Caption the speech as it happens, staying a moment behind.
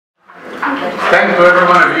Thanks to every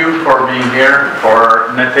one of you for being here, for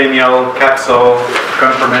Nathaniel, Kapsal,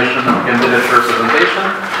 confirmation of candidate representation.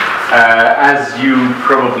 As you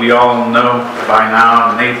probably all know by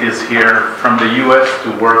now, Nate is here from the US to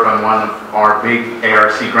work on one of our big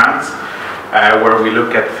ARC grants, where we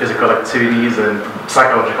look at physical activities and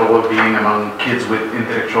psychological well-being among kids with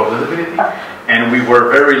intellectual disability. And we were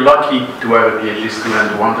very lucky to have a PhD student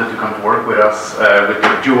who wanted to come to work with us with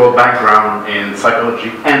a dual background in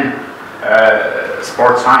psychology and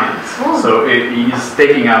sports science. So he's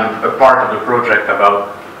taking on a part of the project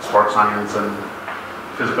about sports science and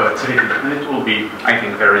physical activity, and it will be, I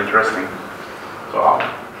think, very interesting. So I'll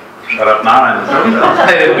shut up now and do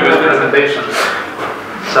his presentation.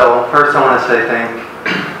 So first I want to say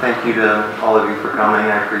thank you to all of you for coming.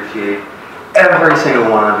 I appreciate every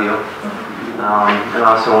single one of you. And I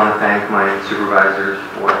also want to thank my supervisors,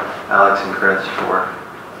 Alex and Chris, for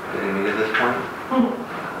getting me to this point.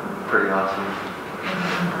 Pretty awesome.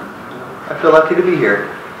 I feel lucky to be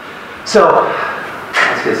here. So,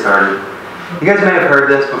 let's get started. You guys may have heard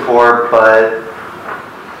this before, but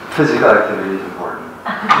physical activity is important.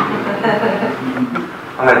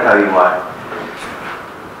 I'm going to tell you why.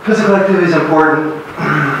 Physical activity is important.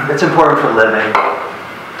 It's important for living.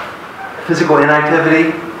 Physical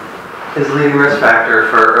inactivity is a leading risk factor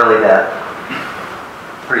for early death.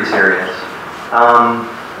 Pretty serious.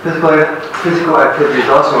 Physical activity is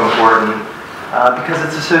also important because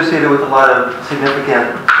it's associated with a lot of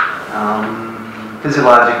significant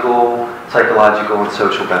physiological, psychological, and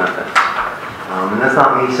social benefits. And that's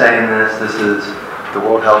not me saying this. This is the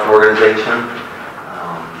World Health Organization.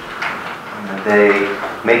 They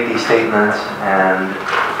make these statements, and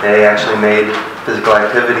they actually made physical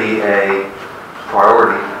activity a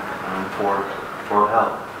priority for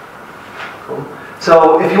health. Cool.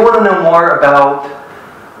 So if you want to know more about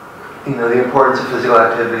the importance of physical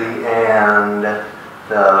activity and the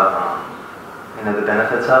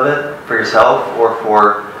benefits of it for yourself or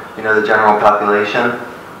for the general population,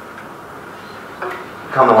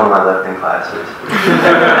 come to one of my lifting classes.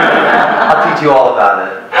 I'll teach you all about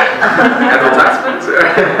it. Advertisements?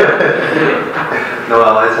 No,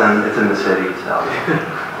 well, it's in the city, so.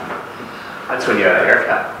 That's when you had a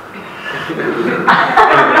haircut.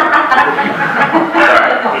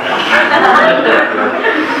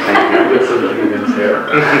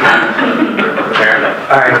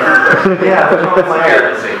 Alright. Yeah, what's wrong with my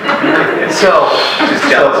hair? So, just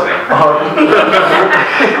jealous of me.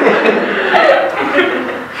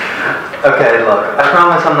 Okay, look, I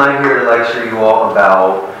promise I'm not here to lecture you all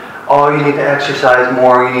about, oh, you need to exercise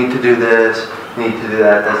more, you need to do this, you need to do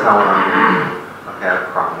that. That's not what I'm here to do. Okay, I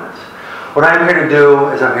promise. What I'm here to do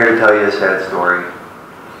is I'm here to tell you a sad story.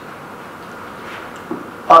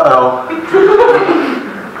 Uh-oh.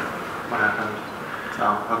 What happened?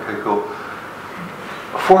 Oh, okay, cool.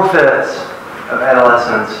 4/5 of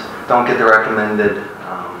adolescents don't get the recommended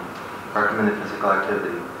physical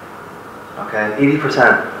activity. Okay,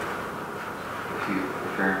 80%. If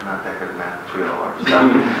you're not that good at math, which we all are. So.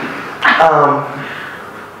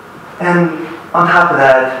 And on top of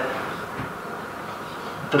that,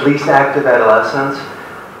 the least active adolescents,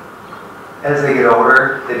 as they get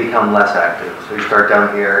older, they become less active. So you start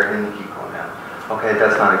down here and you keep going down. Okay,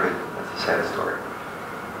 that's a sad story.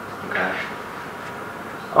 Okay.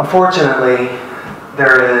 Unfortunately,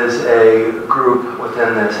 there is a group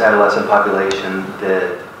within this adolescent population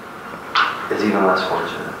that is even less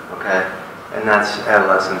fortunate, okay? And that's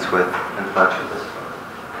adolescents with intellectual disability.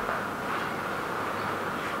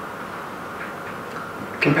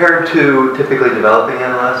 Compared to typically developing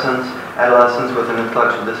adolescents, adolescents with an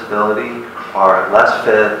intellectual disability are less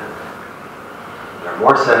fit, they're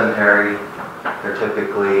more sedentary, they're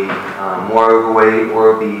typically more overweight or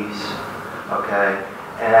obese, okay?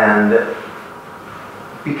 And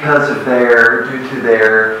because of due to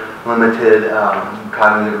their limited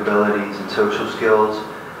cognitive abilities and social skills,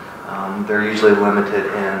 they're usually limited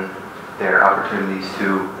in their opportunities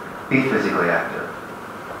to be physically active,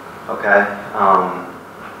 okay?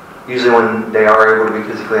 Usually when they are able to be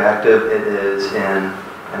physically active, it is in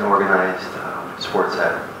an organized sports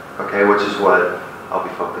setting, okay, which is what I'll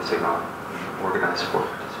be focusing on, organized sport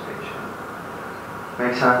participation.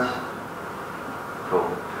 Make sense? Cool.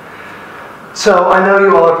 So I know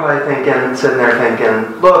you all are probably sitting there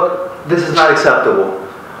thinking, look, this is not acceptable.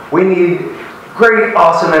 We need great,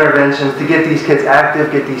 awesome interventions to get these kids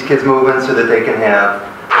active, get these kids moving so that they can have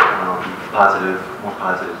more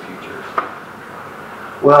positive futures.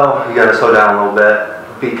 Well, you got to slow down a little bit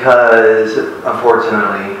because,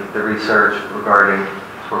 unfortunately, the research regarding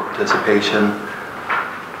sport participation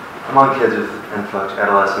among kids with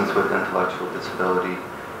adolescents with intellectual disability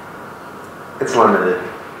it's limited.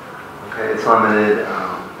 Okay, it's limited.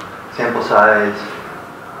 Sample size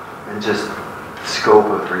and just the scope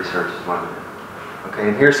of the research is limited. Okay,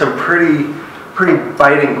 and here's some pretty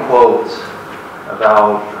biting quotes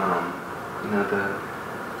about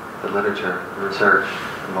the literature, the research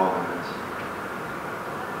involved in this.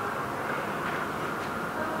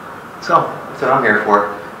 So that's what I'm here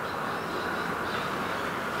for.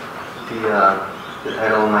 The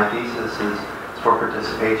title of my thesis is Sport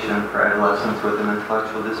Participation for Adolescents with an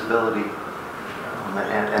Intellectual Disability,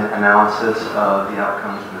 an analysis of the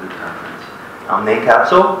outcomes and the determinants. I'm Nate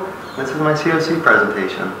Kapsal. This is my COC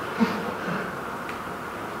presentation.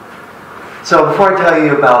 So before I tell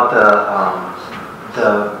you about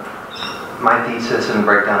my thesis and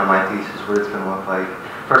breakdown of my thesis, what it's going to look like,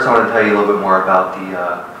 first I want to tell you a little bit more about the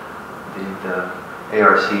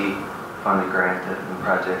ARC funded grant and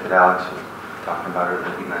project that Alex was talking about, or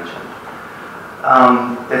that he mentioned.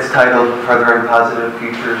 It's titled Furthering Positive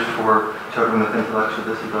Futures for Children with Intellectual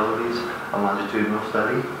Disabilities, a longitudinal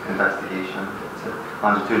study, investigation. It's a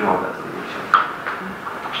longitudinal investigation.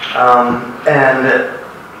 And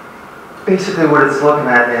basically what it's looking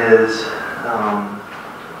at is,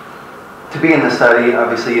 to be in the study,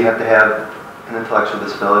 obviously you have to have an intellectual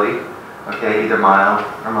disability, okay, either mild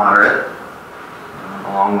or moderate,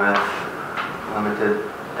 along with limited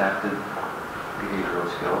adaptive behavioral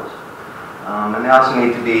skills. And they also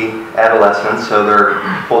need to be adolescents, so they're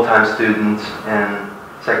full-time students in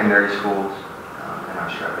secondary schools in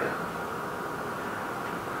Australia.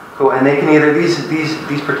 Cool, and they can either, these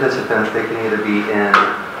participants, they can either be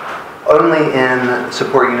only in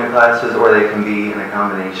support unit classes, or they can be in a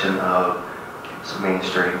combination of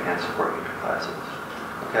mainstream and support unit classes.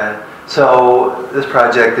 Okay, so this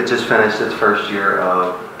project that just finished its first year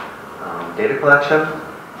of data collection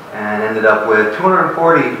and ended up with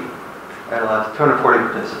 240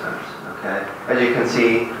 participants. Okay, as you can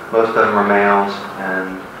see, most of them are males,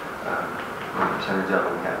 and a percentage of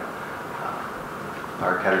them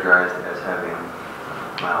are categorized as having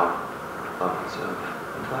mild levels of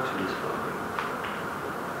intellectual disability.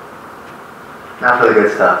 Now for the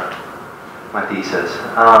good stuff, my thesis.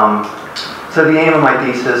 So the aim of my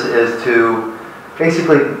thesis is to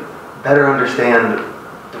basically better understand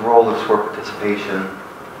the role of sport participation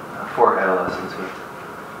for adolescents with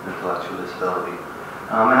intellectual disability.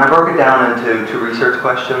 And I broke it down into two research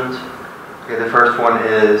questions. Okay, the first one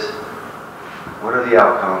is, what are the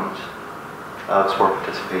outcomes of sport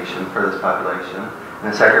participation for this population?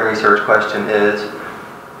 And the second research question is,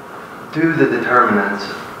 do the determinants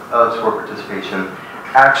of sport participation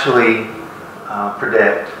actually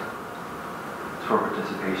predict sport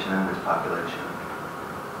participation in this population?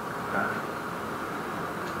 Okay.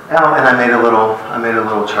 Now, and I made a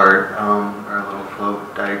little chart or a little flow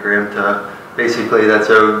diagram to basically, that's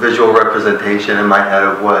a visual representation in my head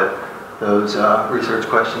of what those research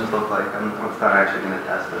questions look like. I'm not actually going to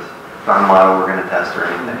test this. It's not a model we're going to test or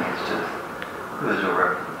anything. It's just a visual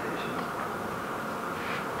representation.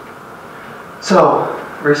 So,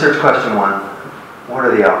 research question one: what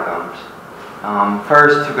are the outcomes?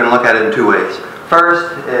 First, we're going to look at it in two ways.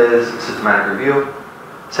 First is systematic review.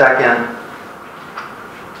 Second,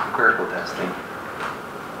 empirical testing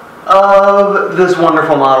of this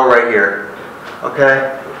wonderful model right here.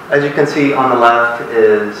 Okay, as you can see on the left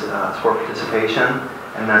is sport participation,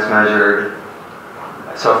 and that's measured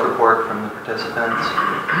by self-report from the participants.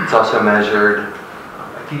 It's also measured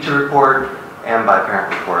by teacher report and by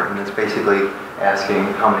parent report, and it's basically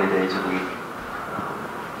asking how many days a week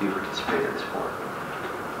do you participate in sport.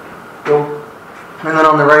 Cool. And then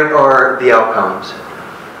on the right are the outcomes.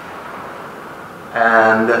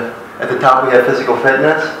 And at the top we have physical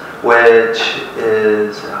fitness, which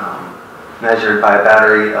is measured by a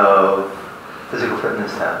battery of physical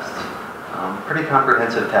fitness tests. Pretty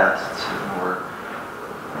comprehensive tests.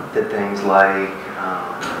 Did things like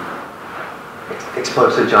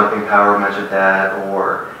explosive jumping power, measured that,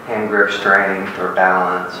 or hand grip strength or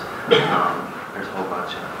balance. There's a whole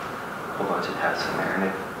bunch of tests in there. And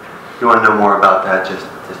if you want to know more about that, just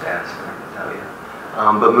ask and I can tell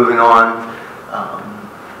you. But moving on,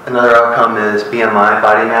 another outcome is BMI,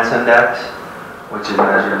 body mass index, which is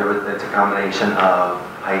measured with, it's a combination of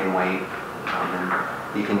height and weight.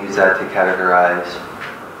 And you can use that to categorize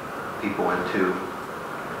people into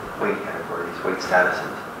weight categories, weight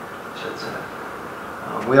statuses, I should say.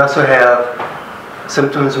 We also have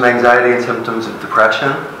symptoms of anxiety and symptoms of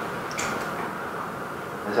depression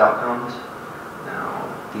as outcomes.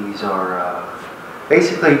 Now, these are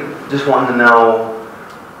basically just wanting to know,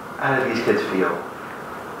 how do these kids feel?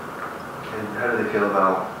 And how do they feel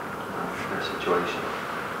about their situation?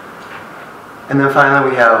 And then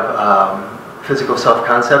finally we have physical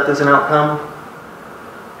self-concept as an outcome,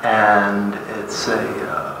 and it's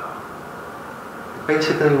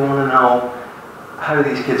basically we want to know, how do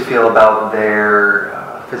these kids feel about their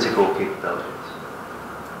physical capabilities?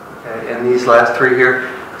 Okay, and these last three here,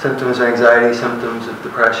 symptoms of anxiety, symptoms of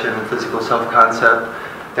depression, and physical self-concept,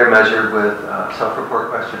 they're measured with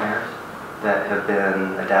self-report questionnaires that have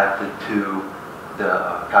been adapted to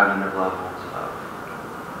the cognitive levels of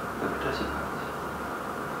the participants.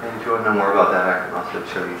 And if you want to know more about that, I can also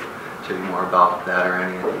show you more about that or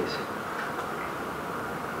any of these.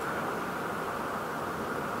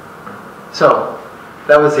 So,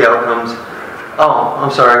 that was the outcomes. Oh, I'm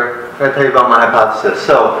sorry. I gotta tell you about my hypothesis.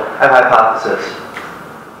 So, I have a hypothesis.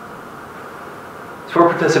 Sport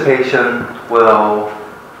participation will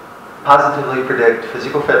positively predict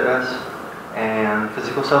physical fitness and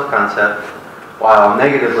physical self-concept, while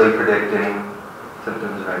negatively predicting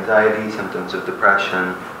symptoms of anxiety, symptoms of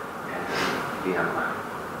depression, and BMI.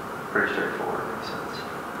 Pretty straightforward, makes sense.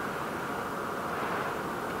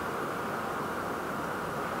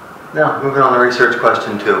 Now, moving on to research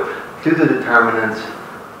question 2. Do the determinants,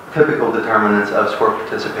 typical determinants of sport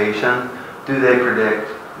participation, do they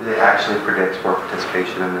actually predict sport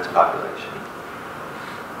participation in this population?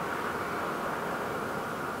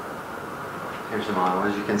 Here's the model.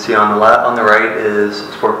 As you can see on the right is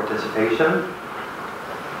sport participation.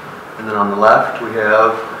 And then on the left we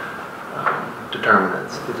have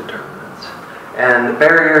determinants, the determinants. And the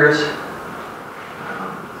barriers,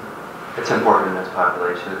 it's important in this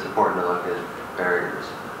population. It's important to look at barriers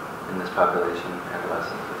in this population,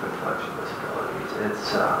 adolescents with intellectual disabilities.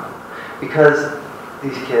 It's because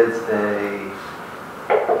these kids,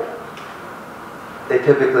 they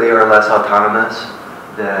typically are less autonomous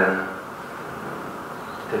than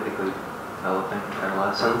typically developing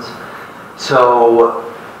adolescents. So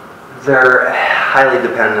they're highly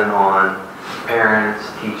dependent on parents,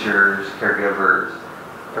 teachers, caregivers,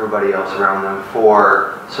 everybody else around them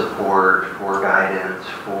for support, for guidance,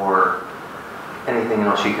 for anything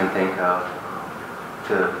else you can think of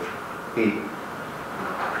to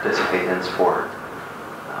participate in sport.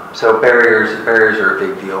 So barriers are a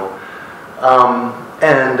big deal.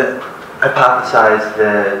 And hypothesize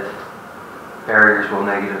that barriers will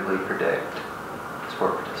negatively predict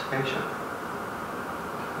sport participation.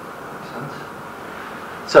 Makes sense?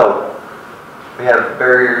 So we have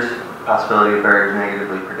barriers, possibility of barriers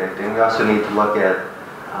negatively predicting. We also need to look at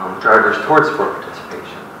drivers towards sport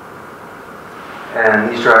participation. And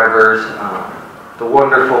these drivers, the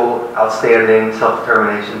wonderful, outstanding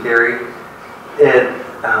self-determination theory, it,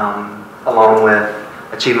 along with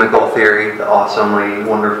achievement goal theory, the awesomely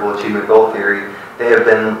wonderful achievement goal theory, they have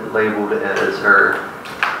been labeled as, or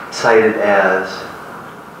cited as,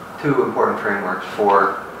 two important frameworks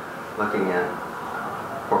for looking at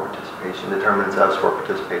sport participation, determinants of sport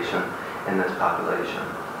participation in this population.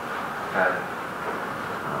 Okay.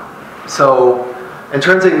 So,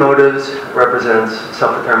 intrinsic motives represents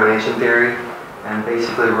self-determination theory, and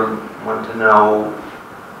basically we want to know,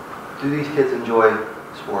 do these kids enjoy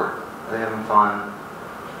sport? Are they having fun?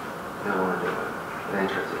 Do they want to do it? Are they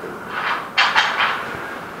interested in it?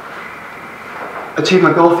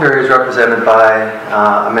 Achievement goal theory is represented by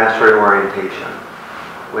a mastery orientation,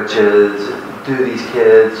 which is, do these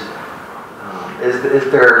kids, is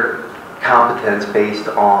their competence based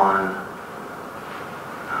on,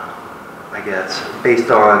 I guess, based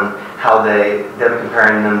on how them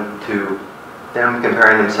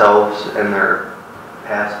comparing themselves and their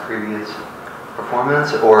past previous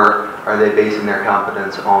performance, or are they basing their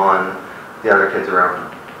competence on the other kids around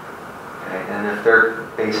them? Okay, and if they're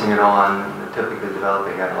basing it on the typically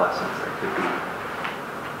developing adolescents, that could be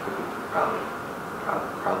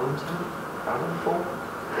problematic.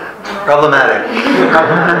 Problematic,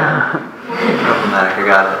 I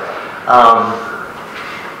got it.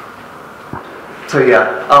 So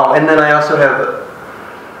yeah, oh, and then I also have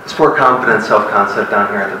sport competence self-concept down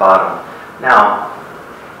here at the bottom. Now,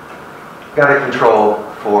 got a control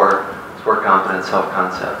for sport competence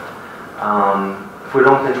self-concept. If we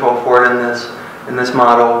don't control for it in this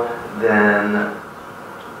model, then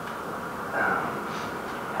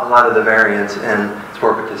a lot of the variance in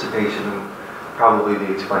sport participation will probably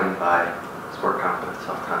be explained by sport competence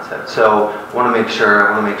self-concept. So I want to make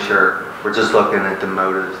sure we're just looking at the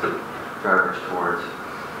motives that drivers towards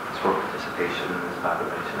sport participation in this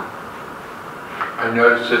population. I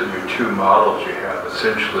noticed that in your two models you have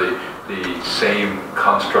essentially the same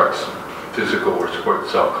constructs, physical or sport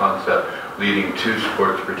self-concept, leading to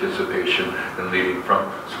sports participation and leading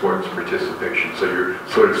from sports participation. So you're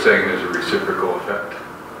sort of saying there's a reciprocal effect.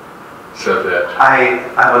 So that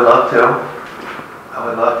I would love to.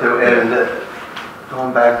 And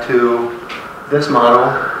going back to this model,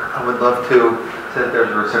 I would love to say that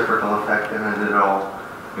there's a reciprocal effect in it at all.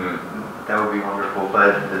 That would be wonderful,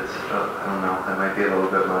 but it's, I don't know, that might be a little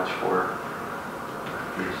bit much for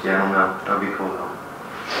PhD. I don't know. That would be cool though.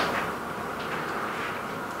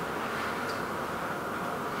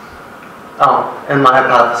 Oh, and my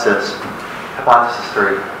hypothesis. Hypothesis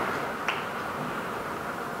 3.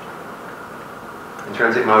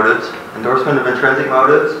 Intrinsic motives. Endorsement of intrinsic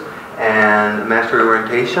motives and mastery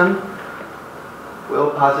orientation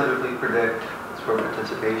will positively predict sport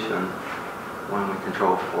participation when we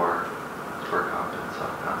control for sport competence,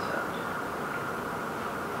 self-concept.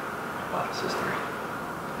 Hypothesis 3.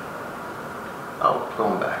 Oh,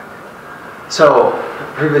 going back. So,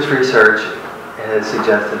 previous research has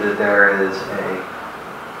suggested that there is a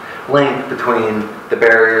link between the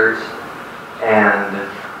barriers and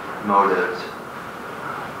motives.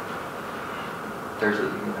 There's a,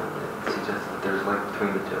 it suggests that there's a link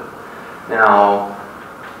between the two. Now,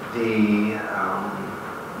 the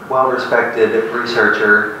well-respected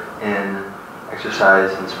researcher in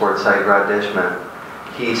exercise and sports psych, Rod Dishman,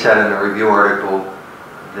 he said in a review article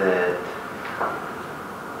that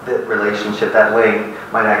that relationship, that link,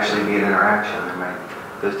 might actually be an interaction.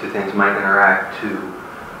 Those two things might interact to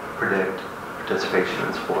predict participation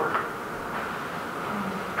in sport.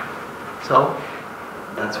 So,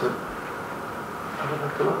 that's what I would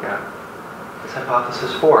like to look at. That's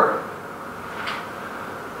hypothesis 4.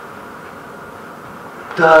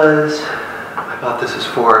 Hypothesis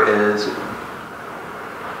 4 is,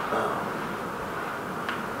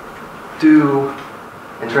 do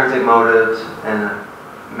intrinsic motives and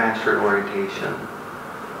mastery orientation,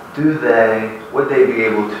 would they be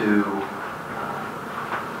able to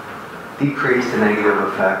decrease the negative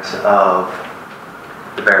effects of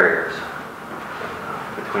the barriers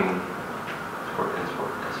between sport and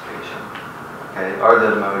sport participation? Okay, are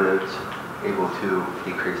the motives able to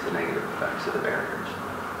decrease the negative effects of the barriers?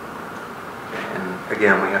 Okay, and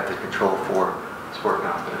again, we have to control for sport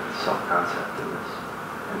competence, self-concept in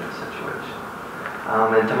this situation.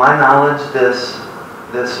 And to my knowledge, this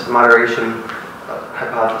moderation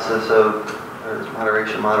hypothesis or this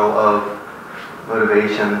moderation model of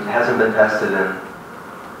motivation hasn't been tested in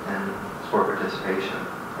sport participation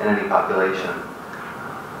in any population.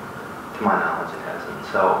 To my knowledge, it hasn't.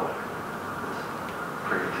 So it's a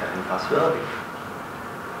pretty exciting possibility.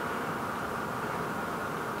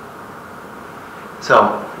 So,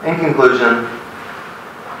 in conclusion,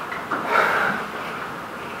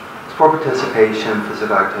 sport participation,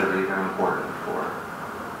 physical activity are important for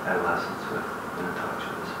adolescents with an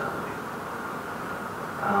intellectual disability.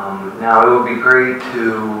 Now, it would be great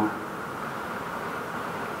to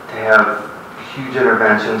have huge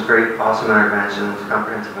interventions, great, awesome interventions,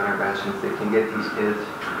 comprehensive interventions that can get these kids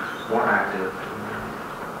more active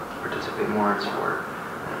and participate more in sport.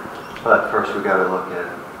 But first, we got to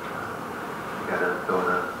build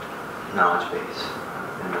a knowledge base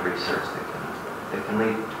in the research that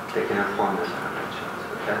can inform those interventions.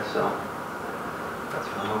 Okay, so that's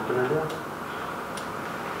what I'm hoping to do.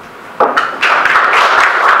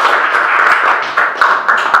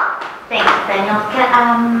 Thanks, Nathaniel.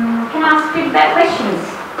 Can I ask you about questions?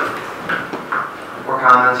 Or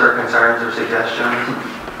comments or concerns or suggestions?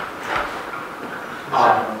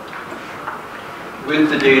 With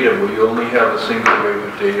the data, will you only have a single wave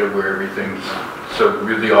of data where everything's, so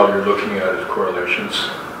really all you're looking at is correlations?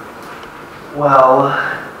 Well,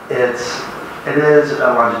 it is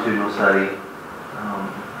a longitudinal study.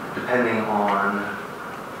 Depending on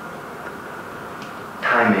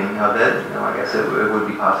timing of it, I guess it would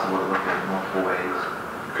be possible to look at multiple ways.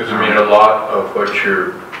 Because a lot of what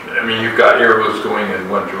you've got arrows going in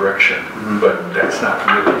one direction, but that's not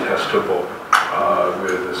really testable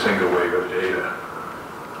with a single wave of data.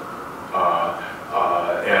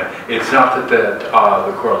 And it's not that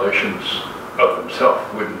the correlations of themselves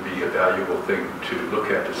wouldn't be a valuable thing to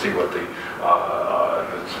look at to see what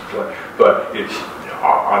but it's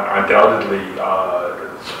undoubtedly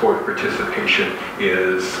sport participation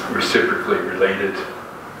is reciprocally related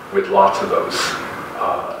with lots of those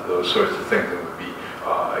sorts of things. It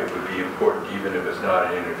would be important, even if it's not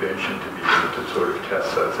an intervention, to be able to sort of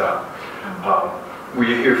test those out. Were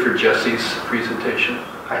you here for Jesse's presentation?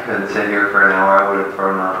 I couldn't sit here for an hour. I would have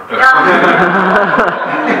thrown up.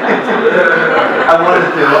 I wanted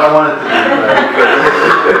to.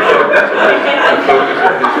 The focus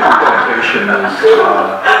of his presentation is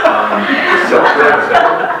on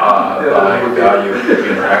self-concept by value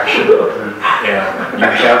interaction, and you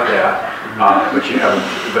have that. but you haven't.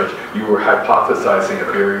 But you were hypothesizing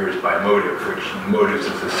a barriers by motive, which motives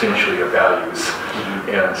is essentially a values,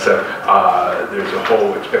 and so there's a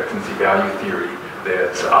whole expectancy value theory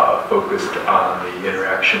that's focused on the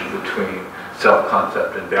interaction between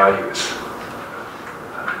self-concept and values.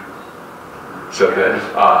 So that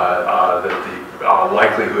the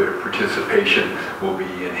likelihood of participation will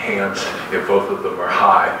be enhanced if both of them are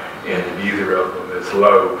high, and if either of them is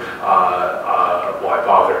low, why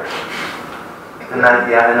bother? And that,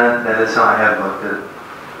 that is something I have looked at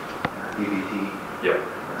EBT. Yeah.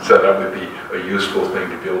 So that would be a useful thing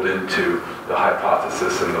to build into the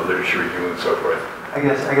hypothesis and the literature review and so forth. I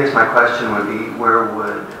guess my question would be, where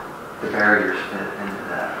would the barriers fit into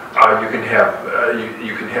that? You can have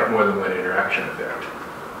you can have more than one interaction effect.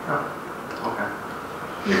 Oh, okay.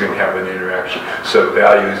 You can have an interaction. So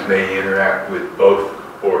values may interact with both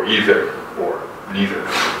or either or neither.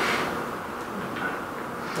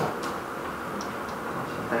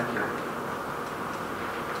 Awesome, thank you.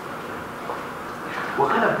 What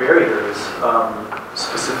kind of barriers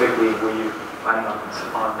specifically were you planning on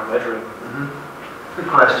measuring? Good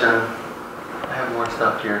question. I have more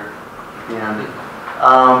stuff here. Yeah.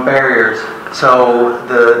 Barriers. So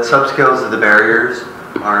the sub-skills of the barriers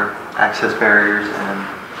are access barriers and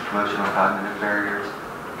emotional cognitive barriers.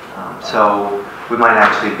 So we might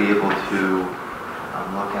actually be able to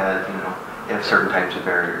look at, if certain types of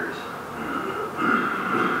barriers,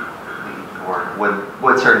 or what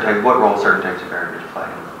role certain types of barriers play in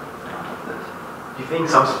this. Do you think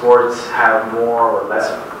some sports have more or less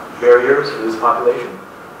barriers for this population?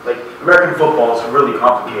 Like American football is really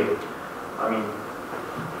complicated. I mean,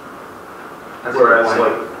 That's whereas a good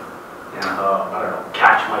point. like, Yeah. I don't know,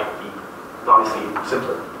 catch might be obviously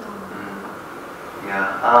simpler.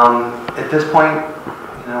 Yeah. At this point,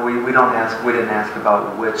 we didn't ask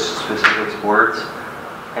about which specific sports,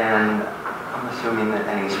 and I'm assuming that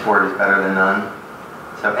any sport is better than none.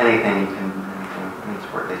 So any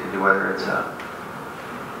sport they can do, whether it's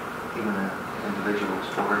even an individual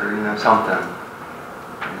sport or something,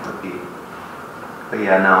 it would be. But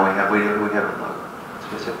yeah, no, we haven't looked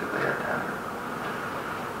specifically at that.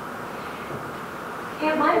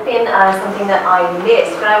 It might have been something that I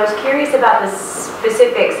missed, but I was curious about the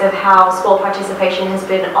specifics of how sport participation has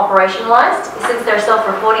been operationalized. Since they're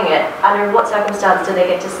self-reporting it, under what circumstance do they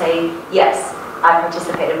get to say, yes, I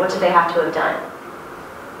participated? What do they have to have done?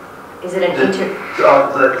 Is it an So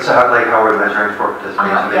like how we're measuring sport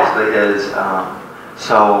participation basically is,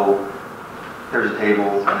 so there's a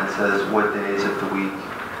table and it says what days of the week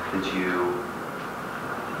did you,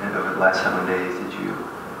 and over the last 7 days did you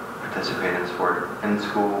participate in sport in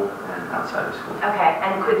school and outside of school. Okay,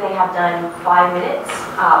 and could they have done 5 minutes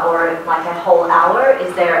or like a whole hour?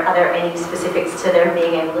 Are there any specifics to their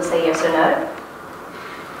being able to say yes or no?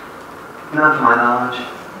 Not to my knowledge.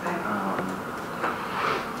 Okay.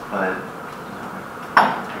 But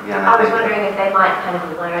again, I was wondering if they might kind of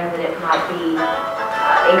learn that it might be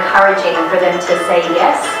encouraging for them to say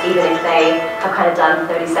yes, even if they have kind of done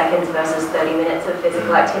 30 seconds versus 30 minutes of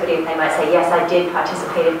physical activity. If they might say, yes, I did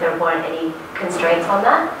participate, if there weren't any constraints on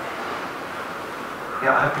that.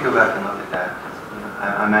 Yeah, I have to go back and look at that.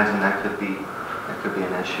 I imagine that could be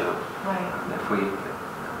an issue. Right.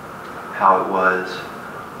 How it was.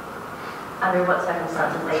 Under what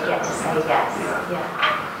circumstances they get to say yes. Yeah.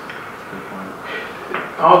 Good point.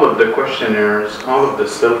 All of the questionnaires, all of the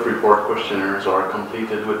self-report questionnaires are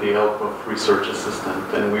completed with the help of research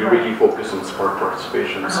assistant, and we really focus on sport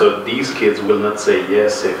participation. So these kids will not say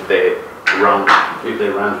yes if they ran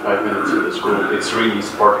 5 minutes in the school. It's really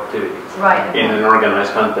sport activities in an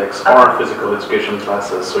organized context or physical education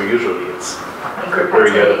classes. So usually it's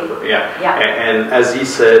very good. Yeah. And as he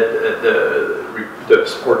said, the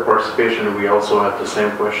sport participation, we also have the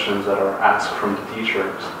same questions that are asked from the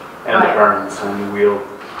teachers and the parents, and we'll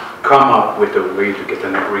come up with a way to get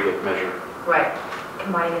an aggregate measure. Right.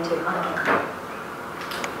 Combining the two.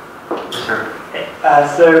 Sure.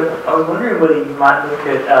 So I was wondering whether you might look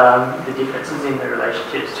at the differences in the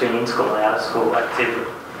relationships between in-school and out-of-school activity,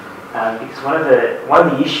 because one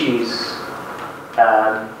of the issues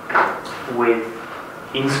with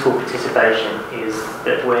in-school participation is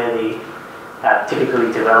that where the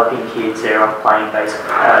typically developing kids, they're off playing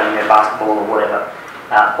basketball or whatever.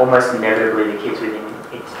 Almost inevitably, the kids with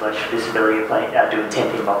intellectual disability are doing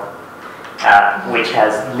 10 pin ball, which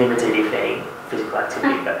has limited, if any, physical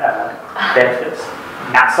activity benefits.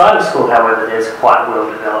 Outside of school, however, there's quite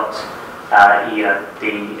well developed,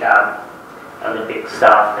 the Olympic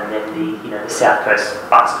stuff, and then the South Coast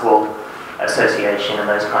Basketball Association and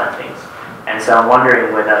those kind of things. And so I'm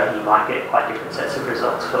wondering whether you might get quite different sets of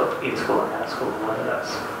results for in-school and out-of-school, and whether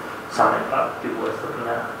that's something that would be worth looking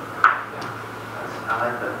at. I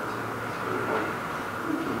like that.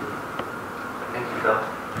 Thank you, Phil.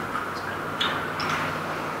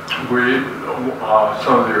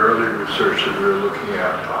 Some of the early research that we were looking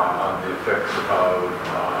at on the effects of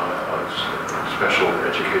special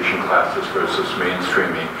education classes versus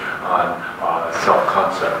mainstreaming on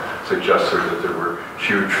self-concept suggested that there were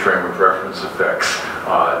huge frame of reference effects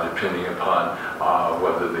depending upon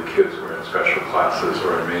whether the kids were in special classes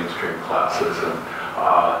or in mainstream classes, and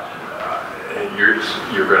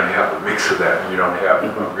you're going to have a mix of that. You don't have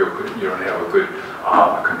a good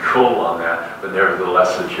control on that, but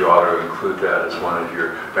nevertheless, that you ought to include that as one of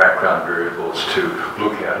your background variables to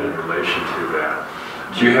look at in relation to that.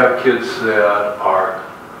 Do you have kids that are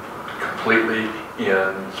completely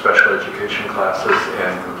in special education classes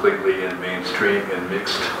and completely in mainstream and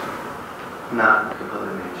mixed? Not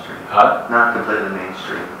completely mainstream. Huh? Not completely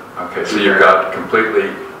mainstream. Okay, so you've got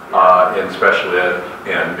completely in special ed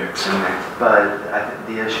and mixed. But I think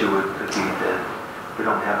the issue could be that we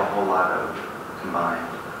don't have a whole lot of combined,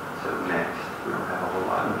 so mixed. We don't have a whole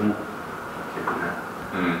lot of kids in that.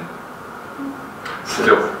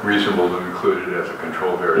 Still reasonable to include it as a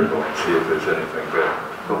control variable and see if there's anything there.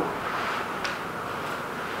 Cool.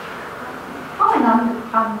 Following on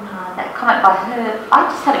that comment by her, I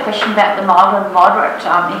just had a question about the mild and moderate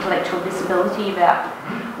intellectual disability, about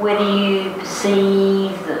whether you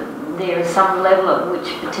perceive that there is some level at which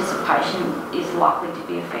participation is likely to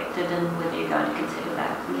be affected, and whether you're going to consider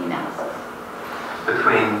that in the analysis.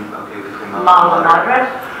 Between Mild and moderate?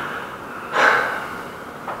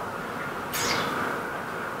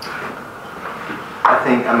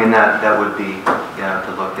 I mean, that would be,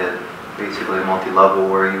 to look at basically multi-level,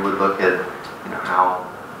 where you would look at, how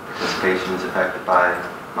participation is affected by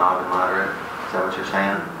mild and moderate. Is that what you're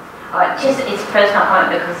saying? It's a personal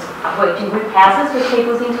comment, because I've worked in group houses with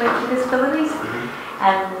people with intellectual disabilities,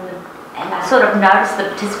 and I sort of noticed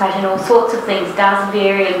that participation in all sorts of things does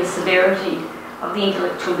vary in the severity of the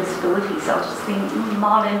intellectual disability. So I was just thinking,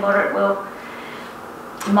 mild and moderate, well,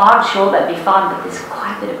 mild, sure, that'd be fine, but there's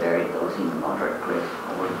quite a bit of variability in the moderate group.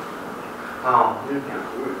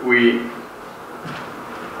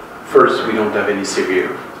 First, we don't have any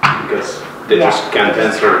severe, because they just can't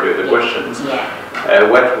answer the questions.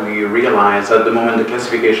 What we realize at the moment, the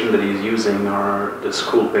classification that he's using are the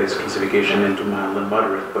school-based classification into mild and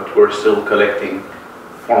moderate, but we're still collecting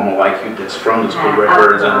formal IQ tests from the school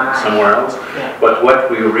records and somewhere else. But what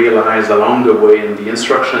we realize along the way in the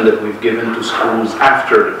instruction that we've given to schools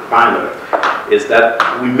after the pilot is that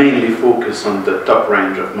we mainly focus on the top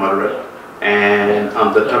range of moderate, and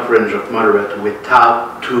on the top range of moderate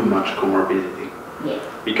without too much comorbidity.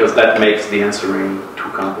 Because that makes the answering too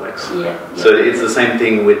complex. So it's the same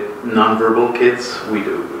thing with nonverbal kids.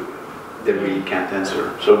 They really can't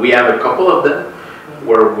answer. So we have a couple of them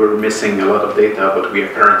where we're missing a lot of data, but we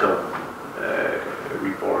have parental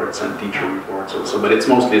reports and teacher reports also. But it's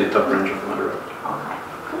mostly the top range of moderate.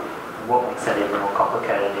 What makes that even more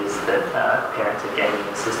complicated is that parents are gaining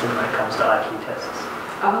a system when it comes to IQ tests.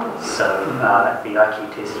 So the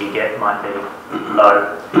IQ test you get might be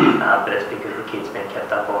low, but it's because the kid's been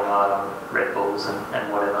kept up all night on Red Bulls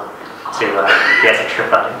and whatever to get extra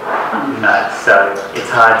funding. So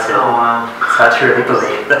it's hard to really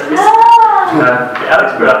believe that this.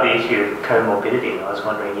 Alex brought up the issue of comorbidity, and I was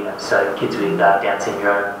wondering, so kids with Down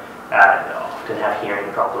syndrome often have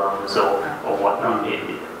hearing problems or whatnot.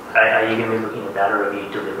 Are you going to be looking at that, or have you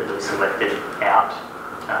deliberately selected out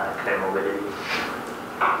comorbidity?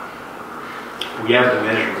 We have the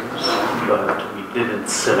measures, but we didn't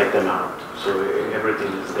select them out. So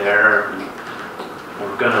everything is there.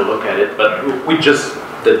 We're going to look at it, but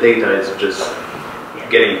the data is just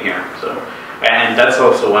getting here. So, and that's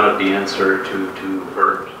also one of the answers to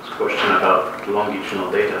Bert's question about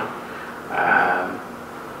longitudinal data.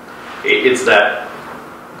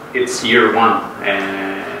 It's year one,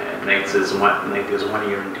 and Nate is 1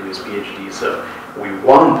 year into his PhD, so we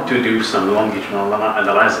want to do some longitudinal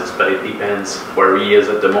analysis, but it depends where he is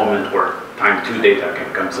at the moment, where time 2 data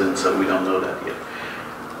comes in, so we don't know that yet.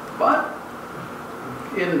 But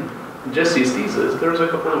in Jesse's thesis, there's a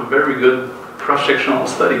couple of very good cross-sectional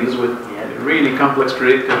studies with really complex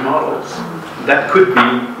predictive models. That could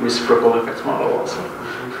be reciprocal effects model also.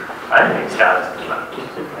 I don't think it's data is much.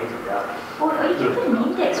 Well, you can put an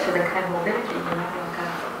index for the comorbidity, like a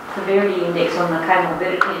severity index on the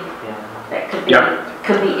comorbidity. That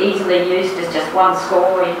could be easily used as just one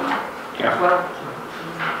score as well.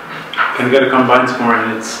 Can get a combined score,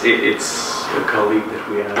 and it's a colleague that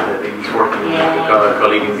we have that he's working with, a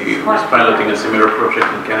colleague who's piloting a similar project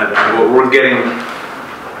in Canada. And we're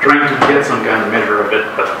trying to get some kind of measure of it,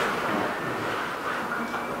 but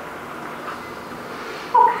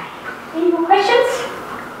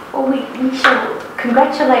we shall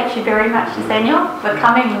congratulate you very much, Nathaniel, for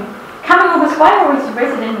coming all this way, or is a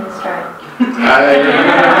resident in Australia?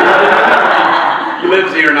 He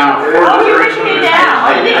lives here now. Oh, you're originally now.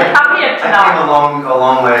 Oh, you didn't come here I tonight. came a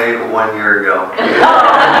long way 1 year ago.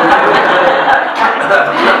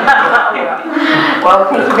 Well,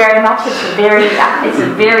 thank you very much. It's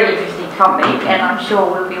a very interesting topic, and I'm sure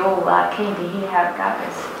we'll be all keen to hear how it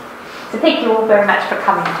goes. So thank you all very much for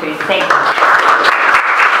coming too. Thank you.